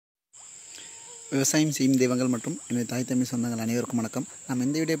விவசாயம் செய்யும் தெய்வங்கள் மற்றும் என்னுடைய தாய் தம்பி சொந்தங்கள் அனைவருக்கும் வணக்கம். நம்ம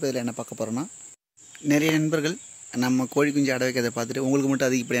இந்த வீடியோ பதில் என்ன பார்க்க போகிறோன்னா, நிறைய நண்பர்கள் நம்ம கோழி குஞ்சு அடை வைக்கிறத பார்த்துட்டு உங்களுக்கு மட்டும்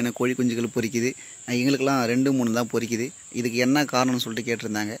அதிகப்படியான கோழி குஞ்சுகள் பொரிக்குது, எங்களுக்கெல்லாம் 2-3 தான் பொரிக்குது, இதுக்கு என்ன காரணம்னு சொல்லிட்டு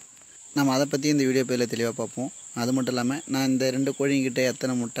கேட்டிருந்தாங்க. நம்ம அதை பற்றி இந்த வீடியோ பதில் தெளிவாக பார்ப்போம். அது மட்டும் இல்லாமல் நான் இந்த 2 கோழிங்கிட்ட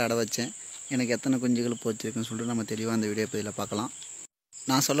எத்தனை முட்டை அடை வச்சேன், எனக்கு எத்தனை குஞ்சுகள் பொரிச்சிருக்குன்னு சொல்லிட்டு நம்ம தெளிவாக இந்த வீடியோ பதில் பார்க்கலாம்.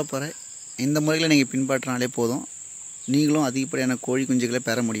 நான் சொல்ல போகிறேன் இந்த முறையில் நீங்கள் பின்பற்றினாலே போதும், நீங்களும் அதிகப்படியான கோழி குஞ்சுகளை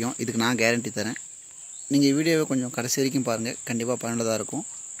பெற முடியும். இதுக்கு நான் கேரண்டி தரேன். நீங்கள் வீடியோவை கொஞ்சம் கடைசி வரைக்கும் பாருங்கள், கண்டிப்பாக பயனுள்ளதாக இருக்கும்.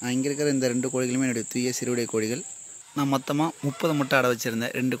 நான் இங்கே இருக்கிற இந்த 2 கோழிகளுமே என்னுடைய தூய சிறுவிடை கோழிகள். நான் மொத்தமாக 30 முட்டை அடை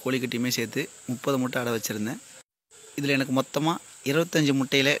வச்சுருந்தேன். 2 கோழிக்கிட்டையுமே சேர்த்து 30 முட்டை அடை வச்சுருந்தேன். இதில் எனக்கு மொத்தமாக 25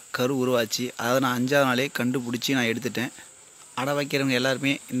 முட்டையில் கரு உருவாச்சு. அதாவது நான் 5ஆவது நாளே கண்டுபிடிச்சி நான் எடுத்துட்டேன். அடை வைக்கிறவங்க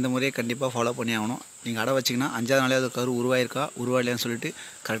எல்லாருமே இந்த முறையை கண்டிப்பாக ஃபாலோ பண்ணி ஆகணும். நீங்கள் அடை வச்சிங்கன்னா 5ஆவது நாளே அது கரு உருவாயிருக்கா உருவாயில்லையான்னு சொல்லிட்டு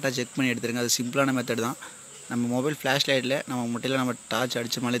கரெக்டாக செக் பண்ணி எடுத்துருங்க. அது சிம்பிளான மெத்தட் தான். நம்ம மொபைல் ஃப்ளாஷ் லைட்டில் நம்ம முட்டையில் நம்ம டார்ச்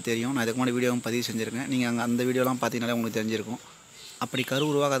அடித்தமாலே தெரியும். நான் இதுக்கு முன்னாடி வீடியோவும் பதிவு செஞ்சுருக்கேன். நீங்கள் அந்த வீடியோலாம் பார்த்தீங்கனாலே உங்களுக்கு தெரிஞ்சிருக்கும். அப்படி கரு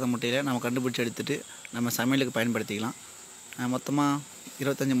உருவாகாத முட்டையில் நம்ம கண்டுபிடிச்சி எடுத்துகிட்டு நம்ம சமையலுக்கு பயன்படுத்திக்கலாம். மொத்தமாக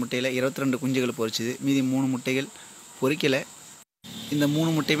 25 முட்டையில் 22 குஞ்சுகள் பொரிச்சுது. மீதி 3 முட்டைகள் பொரிக்கலை. இந்த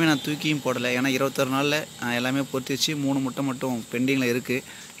 3 முட்டையுமே நான் தூக்கியும் போடலை. ஏன்னா 21 நாளில் எல்லாமே பொரித்து வச்சு 3 முட்டை மட்டும் பெண்டிங்கில் இருக்குது.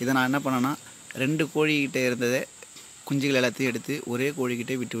 இதை நான் என்ன பண்ணேன்னா, 2 கோழிக்கிட்ட இருந்ததை குஞ்சுகள் எல்லாத்தையும் எடுத்து ஒரே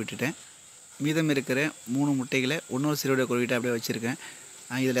கோழிக்கிட்டே விட்டுட்டேன். மீதம் இருக்கிற 3 முட்டைகளை இன்னொரு சிறுவிடை கோழிக்கிட்ட அப்படியே வச்சுருக்கேன்.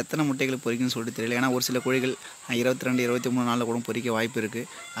 இதில் எத்தனை முட்டைகள் பொரிக்குன்னு சொல்லிட்டு தெரியல. ஏன்னா ஒரு சில கோழிகள் 22, 23 நாளில் கூட பொரிக்க வாய்ப்பு இருக்குது.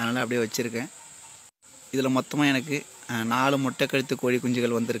 அதனால் அப்படியே வச்சுருக்கேன். இதில் மொத்தமாக எனக்கு 4 முட்டை கழுத்து கோழி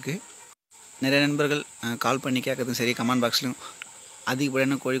குஞ்சுகள் வந்திருக்கு. நிறைய நண்பர்கள் கால் பண்ணி கேட்குறதும் சரி, கமெண்ட் பாக்ஸ்லையும்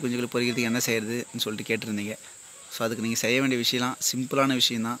அதிகப்படியான கோழி குஞ்சுகள் பொரிக்கிறதுக்கு என்ன செய்கிறதுன்னு சொல்லிட்டு கேட்டிருந்தீங்க. ஸோ அதுக்கு நீங்கள் செய்ய வேண்டிய விஷயம்லாம் சிம்பிளான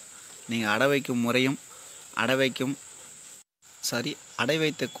விஷயந்தான். நீங்கள் அடை வைக்கும் முறையும் அடை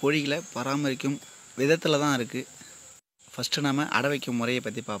வைத்த கோழிகளை பராமரிக்கும் விதத்தில் தான் இருக்குது. ஃபஸ்ட்டு நம்ம அடை வைக்கும் முறையை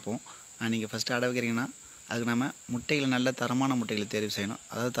பற்றி பார்ப்போம். நீங்கள் ஃபஸ்ட்டு அடை வைக்கிறீங்கன்னா அதுக்கு நம்ம முட்டைகளை நல்ல தரமான முட்டைகளை தேர்வு செய்யணும்.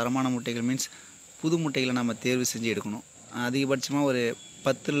 அதாவது தரமான முட்டைகள் மீன்ஸ் புது முட்டைகளை நம்ம தேர்வு செஞ்சு எடுக்கணும். அதிகபட்சமாக ஒரு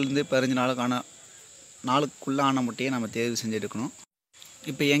 10லேருந்து 15 நாளுக்குள்ளே ஆன முட்டையை நம்ம தேர்வு செஞ்சு எடுக்கணும்.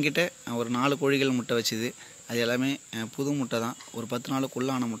 இப்போ என்கிட்ட ஒரு 4 கோழிகள் முட்டை வச்சுது. அது எல்லாமே புது முட்டை தான். ஒரு 10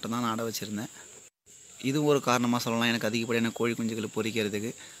 நாளுக்குள்ளே ஆன முட்டை தான் நான் அடை வச்சுருந்தேன். இது ஒரு காரணமாக சொல்லலாம் எனக்கு அதிகப்படியான கோழி குஞ்சுகள்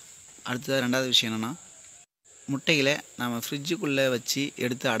பொரிக்கிறதுக்கு. அடுத்தது 2வது விஷயம் என்னென்னா, முட்டைகளை நம்ம ஃப்ரிட்ஜுக்குள்ளே வச்சு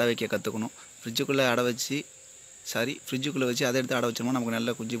எடுத்து அடை வைக்க கற்றுக்கணும். ஃப்ரிட்ஜுக்குள்ளே வச்சு அதை எடுத்து அடை வச்சோம்னா நமக்கு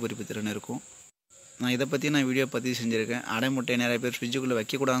நல்ல குஞ்சு பொரிப்பு திறன் இருக்கும். நான் இதை பற்றி வீடியோ பதிவு செஞ்சுருக்கேன். அடை முட்டையை நிறைய பேர் ஃப்ரிட்ஜுக்குள்ளே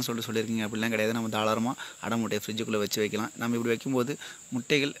வைக்கக்கூடாதுன்னு சொல்லியிருக்கீங்க. அப்படிலாம் கிடையாது. நம்ம தாராளமாக அடை முட்டையை ஃப்ரிட்ஜுக்குள்ளே வச்சு வைக்கலாம். நம்ம இப்படி வைக்கும்போது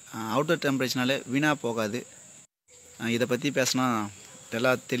முட்டைகள் அவுட்டர் டெம்பரேச்சர்னால வீணாக போகாது. இதை பற்றி பேசினா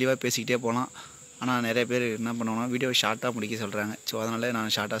எல்லாம் தெளிவாக பேசிக்கிட்டே போகலாம். ஆனால் நிறைய பேர் என்ன பண்ணுவோம்னா வீடியோவை ஷார்ட்டாக முடிக்க சொல்கிறாங்க. ஸோ அதனால்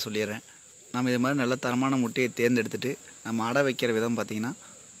நான் ஷார்ட்டாக சொல்லிடுறேன். நம்ம இது மாதிரி நல்ல தரமான முட்டையை தேர்ந்தெடுத்துட்டு நம்ம அடை வைக்கிற விதம் பார்த்திங்கன்னா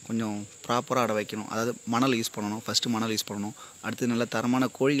கொஞ்சம் ப்ராப்பராக அடை வைக்கணும். அதாவது மணல் யூஸ் பண்ணணும். ஃபஸ்ட்டு மணல் யூஸ் பண்ணணும். அடுத்து நல்ல தரமான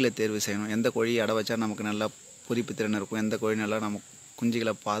கோழிகளை தேர்வு செய்யணும். எந்த கோழி அடை வச்சா நமக்கு நல்லா பொரிப்பு திறன் இருக்கும், எந்த கோழி நல்லா நம்ம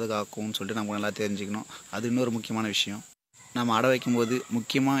குஞ்சுகளை பாதுகாக்கும்னு சொல்லிட்டு நமக்கு நல்லா தெரிஞ்சுக்கணும். அது இன்னொரு முக்கியமான விஷயம். நம்ம அடை வைக்கும்போது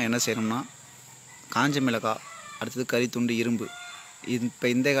முக்கியமாக என்ன செய்யணும்னா, காஞ்ச மிளகாய், அடுத்தது கறித்துண்டு, இரும்பு. இப்போ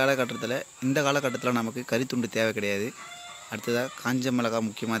இந்த காலகட்டத்தில் நமக்கு கறித்துண்டு தேவை கிடையாது. அடுத்ததாக காஞ்ச மிளகாய்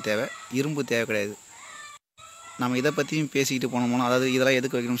முக்கியமாக தேவை, இரும்பு தேவை கிடையாது. நம்ம இதை பற்றியும் பேசிக்கிட்டு போனோம்னா, அதாவது இதெல்லாம்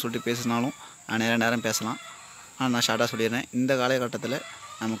எதுக்கு வைக்கணும்னு சொல்லிட்டு பேசினாலும் நிறைய நேரம் பேசலாம். ஆனால் நான் ஷார்ட்டாக சொல்லிடுறேன். இந்த காலகட்டத்தில்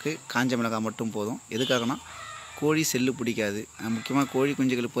நமக்கு காஞ்ச மிளகாய் மட்டும் போதும். எதுக்காகனா கோழி செல்லு பிடிக்காது. முக்கியமாக கோழி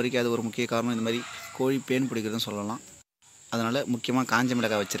குஞ்சுகள் பொரிக்காத ஒரு முக்கிய காரணம் இந்த மாதிரி கோழி பேன் பிடிக்கிறதுன்னு சொல்லலாம். அதனால் முக்கியமாக காஞ்ச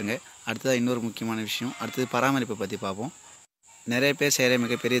மிளகாய் வச்சுருங்க. அடுத்ததாக இன்னொரு முக்கியமான விஷயம், அடுத்தது பராமரிப்பை பற்றி பார்ப்போம். நிறைய பேர் செய்கிற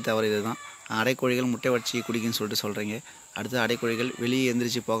மிகப்பெரிய தவறு இது தான். அடைக்கோழிகள் முட்டை வச்சு குடிக்குன்னு சொல்லிட்டு சொல்கிறீங்க. அடுத்து அடைக்கோழிகள் வெளியே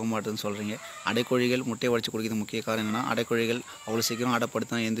எந்திரிச்சு போக மாட்டேன்னு சொல்கிறீங்க. அடைக்கோழிகள் முட்டை உடச்சி குடிக்கிறது முக்கிய காரணம் என்னென்னா, அடைக்கோழிகள் அவ்வளோ சீக்கிரம்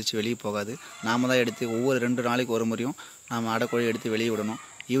அடைப்படுத்தினா எந்திரிச்சு வெளியே போகாது. நாம் தான் எடுத்து ஒவ்வொரு 2 நாளைக்கு ஒரு முறையும் நம்ம அடைக்கோழி எடுத்து வெளியே விடணும்.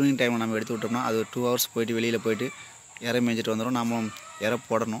 ஈவினிங் டைமில் நம்ம எடுத்து விட்டோம்னா அது 2 ஹவர்ஸ் போயிட்டு வெளியில் போயிட்டு இறை மேய்ஞ்சிட்டு வந்துடும். நம்ம இறை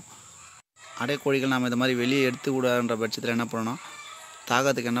போடணும். அடைக்கோழிகள் நம்ம இந்த மாதிரி வெளியே எடுத்து விடான்ற பட்சத்தில் என்ன பண்ணணும்னா,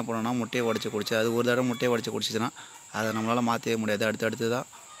 தாகத்துக்கு என்ன பண்ணணும்னா முட்டையை உடச்சி குடிச்சு, அது ஒரு தடவை முட்டையை உடச்சி குடிச்சிச்சுன்னா அதை நம்மளால் மாற்றவே முடியாது. அடுத்து தான்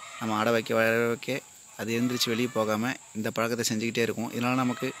நம்ம அடை வைக்க அது எழுந்திரிச்சு வெளியே போகாமல் இந்த பழக்கத்தை செஞ்சுக்கிட்டே இருக்கும். இதனால்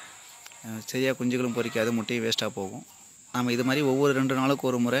நமக்கு சரியாக குஞ்சுகளும் பொரிக்காது, முட்டையும் வேஸ்ட்டாக போகும். நம்ம இது மாதிரி ஒவ்வொரு 2 நாளுக்கு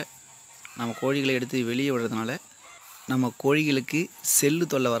ஒரு முறை நம்ம கோழிகளை எடுத்து வெளியே விடுறதுனால நம்ம கோழிகளுக்கு செல்லு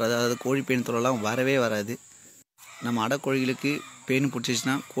தொல்லை வராது. அதாவது கோழி பேன் தொல்லைலாம் வரவே வராது. நம்ம அடை கோழிகளுக்கு பேன்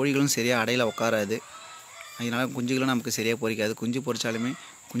பிடிச்சிச்சின்னா கோழிகளும் சரியாக அடையில் உட்காராது. அதனால் குஞ்சுகளும் நமக்கு சரியாக பொரிக்காது. குஞ்சு பொரிச்சாலுமே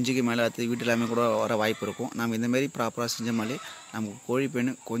குஞ்சுக்கு மேலே அது வீட்டு எல்லாமே கூட வர வாய்ப்பு இருக்கும். நம்ம இந்தமாரி ப்ராப்பராக செஞ்சோம்னாலே நமக்கு கோழி பேன்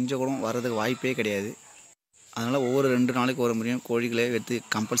கொஞ்சம் கூட வர்றதுக்கு வாய்ப்பே கிடையாது. அதனால் ஒவ்வொரு 2 நாளைக்கு ஒரு முறையும் கோழிகளை எடுத்து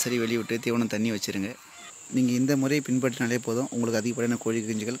கம்பல்சரி வெளியே விட்டு தீவனம் தண்ணி வச்சுருங்க. நீங்கள் இந்த முறையை பின்பற்றினாலே போதும், உங்களுக்கு அதிகப்படியான கோழி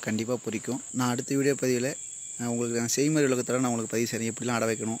குஞ்சுகள் கண்டிப்பாக பொரிக்கும். நான் அடுத்த வீடியோ பதிவில் உங்களுக்கு நான் செய்முறை விளக்கத்தோட நான் உங்களுக்கு பதிவு செய்கிறேன். எப்படிலாம் அடை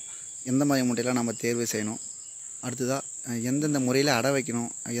வைக்கணும், எந்த மாதிரி முட்டையெல்லாம் நம்ம தேர்வு செய்யணும், அடுத்ததாக எந்தெந்த முறையில் அடை வைக்கணும்,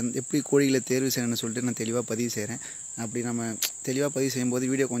 எப்படி கோழிகளை தேர்வு செய்யணும்னு சொல்லிட்டு நான் தெளிவாக பதிவு செய்கிறேன். அப்படி நம்ம தெளிவாக பதிவு செய்யும்போது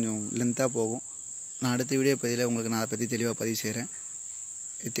வீடியோ கொஞ்சம் லென்த்தாக போகும். நான் அடுத்த வீடியோ பதிவில் உங்களுக்கு நான் அதை பற்றி தெளிவாக பதிவு செய்கிறேன்.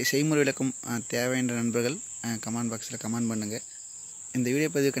 செய்முறை விளக்கம் தேவையான நண்பர்கள் கமெண்ட் பாக்ஸில் கமெண்ட் பண்ணுங்கள். இந்த வீடியோ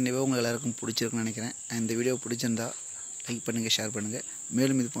பதிவு கண்டிப்பாக உங்களுக்கு எல்லாருக்கும் பிடிச்சிருக்குன்னு நினைக்கிறேன். இந்த வீடியோ பிடிச்சிருந்தா லைக் பண்ணுங்கள், ஷேர் பண்ணுங்கள்.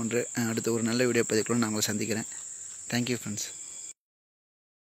 மேலும் இது போன்ற அடுத்த ஒரு நல்ல வீடியோ பதிவுக்குள்ள நான் உங்களை சந்திக்கிறேன். Thank you friends.